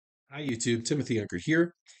Hi YouTube, Timothy Unkert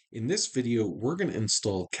here. In this video, we're going to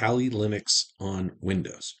install Kali Linux on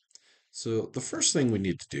Windows. So the first thing we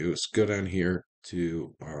need to do is go down here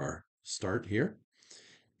to our start here,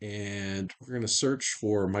 and we're going to search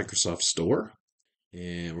for Microsoft Store,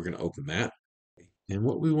 and we're going to open that. And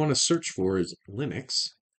what we want to search for is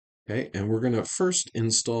Linux, okay? And we're going to first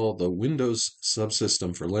install the Windows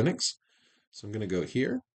subsystem for Linux. So I'm going to go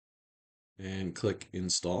here and click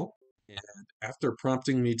install. And after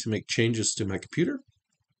prompting me to make changes to my computer,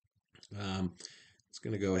 um, it's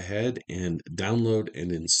going to go ahead and download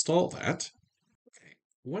and install that. Okay.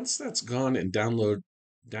 Once that's gone and downloaded,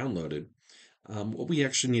 what we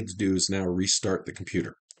actually need to do is now restart the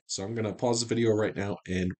computer. So I'm going to pause the video right now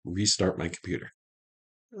and restart my computer.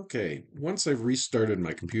 Okay, once I've restarted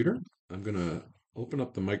my computer, I'm going to open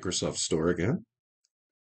up the Microsoft Store again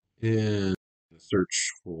and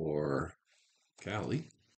search for Kali.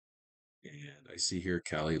 And I see here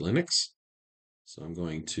Kali Linux. So I'm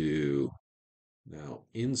going to now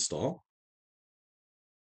install.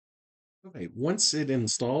 Okay, once it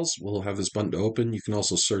installs, we'll have this button to open. You can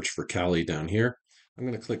also search for Kali down here. I'm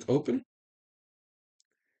going to click open,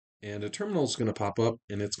 and a terminal is going to pop up,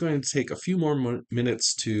 and it's going to take a few more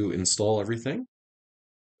minutes to install everything.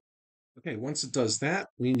 Okay, once it does that,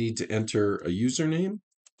 we need to enter a username.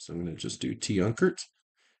 So I'm going to just do tunkert,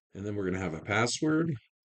 and then we're going to have a password.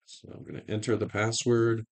 So I'm going to enter the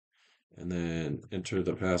password, and then enter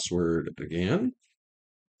the password again.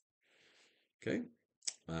 Okay,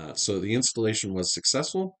 so the installation was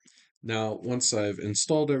successful. Now, once I've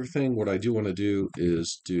installed everything, what I do want to do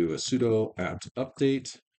is do a sudo apt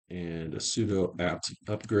update and a sudo apt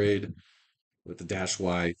upgrade with the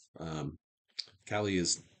 -y. Kali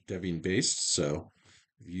is Debian based, so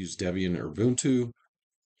if you use Debian or Ubuntu,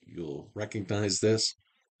 you'll recognize this.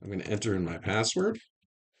 I'm going to enter in my password.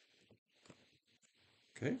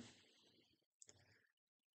 Okay,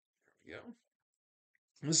 there we go.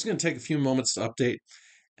 This is going to take a few moments to update.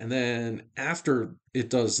 And then after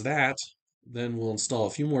it does that, then we'll install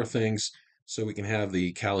a few more things so we can have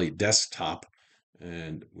the Kali desktop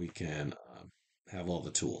and we can have all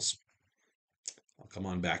the tools. I'll come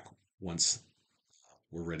on back once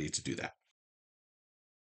we're ready to do that.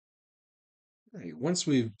 Right, once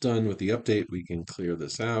we've done with the update, we can clear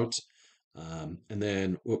this out. And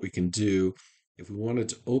then what we can do, if we wanted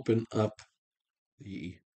to open up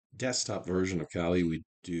the desktop version of Kali, we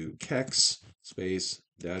do kex space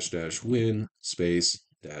 --win space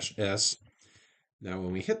 -s. Now,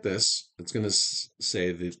 when we hit this, it's going to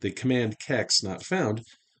say that the command kex not found,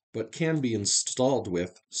 but can be installed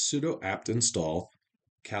with sudo apt install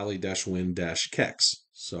kali-win-kex.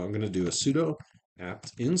 So I'm going to do a sudo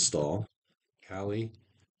apt install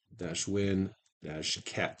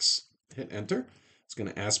kali-win-kex. Hit enter. It's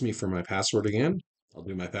going to ask me for my password again. I'll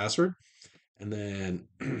do my password. And then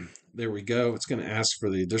there we go. It's going to ask for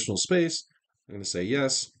the additional space. I'm going to say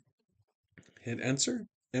yes. Hit enter.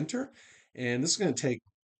 And this is going to take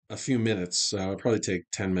a few minutes. So it'll probably take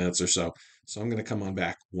 10 minutes or so. So I'm going to come on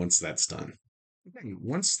back once that's done. Okay,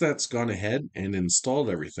 once that's gone ahead and installed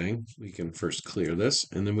everything, we can first clear this,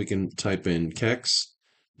 and then we can type in kex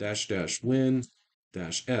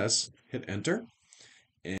 -win-s, hit enter,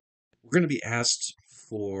 and we're going to be asked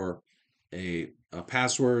for a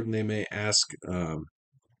password, and they may ask,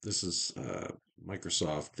 this is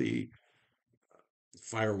Microsoft, the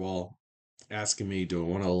firewall, asking me, do I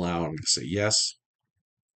want to allow? I'm going to say yes.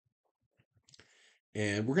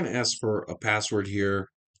 And we're going to ask for a password here.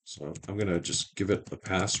 So I'm going to just give it a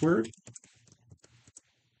password.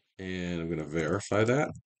 And I'm going to verify that.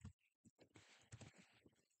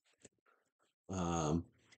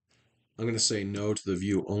 I'm going to say no to the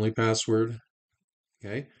view only password.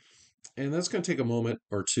 Okay. And that's going to take a moment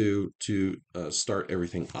or two to start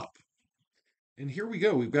everything up. And here we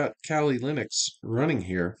go. We've got Kali Linux running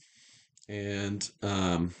here. And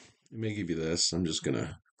it may give you this. I'm just going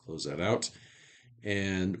to close that out.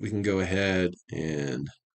 And we can go ahead and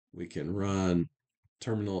we can run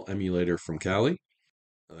terminal emulator from Kali.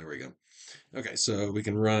 Oh, there we go. Okay, so we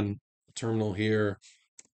can run terminal here.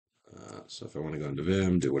 So if I want to go into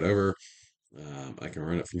Vim, do whatever, I can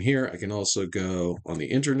run it from here. I can also go on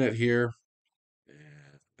the internet here.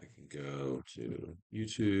 And I can go to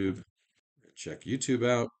YouTube, check YouTube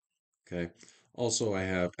out. Okay. Also, I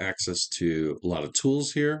have access to a lot of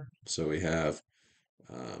tools here. So we have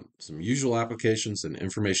some usual applications and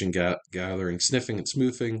information gathering, sniffing and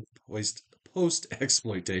smoothing, post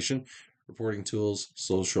exploitation, reporting tools,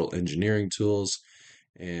 social engineering tools,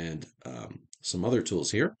 and some other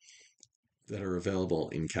tools here that are available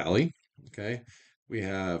in Kali. Okay, we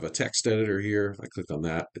have a text editor here. If I click on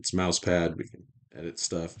that, it's mousepad. We can edit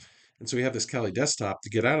stuff. And so we have this Kali desktop. To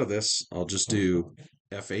get out of this, I'll just do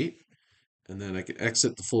F8, and then I can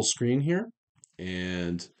exit the full screen here,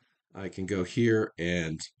 and I can go here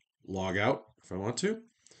and log out if I want to.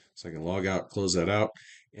 So I can log out, close that out,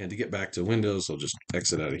 and to get back to Windows, I'll just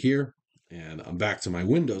exit out of here, and I'm back to my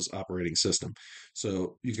Windows operating system.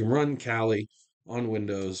 So you can run Kali on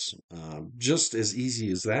Windows just as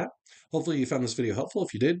easy as that. Hopefully you found this video helpful.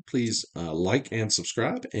 If you did, please like and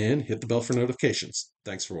subscribe and hit the bell for notifications.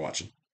 Thanks for watching.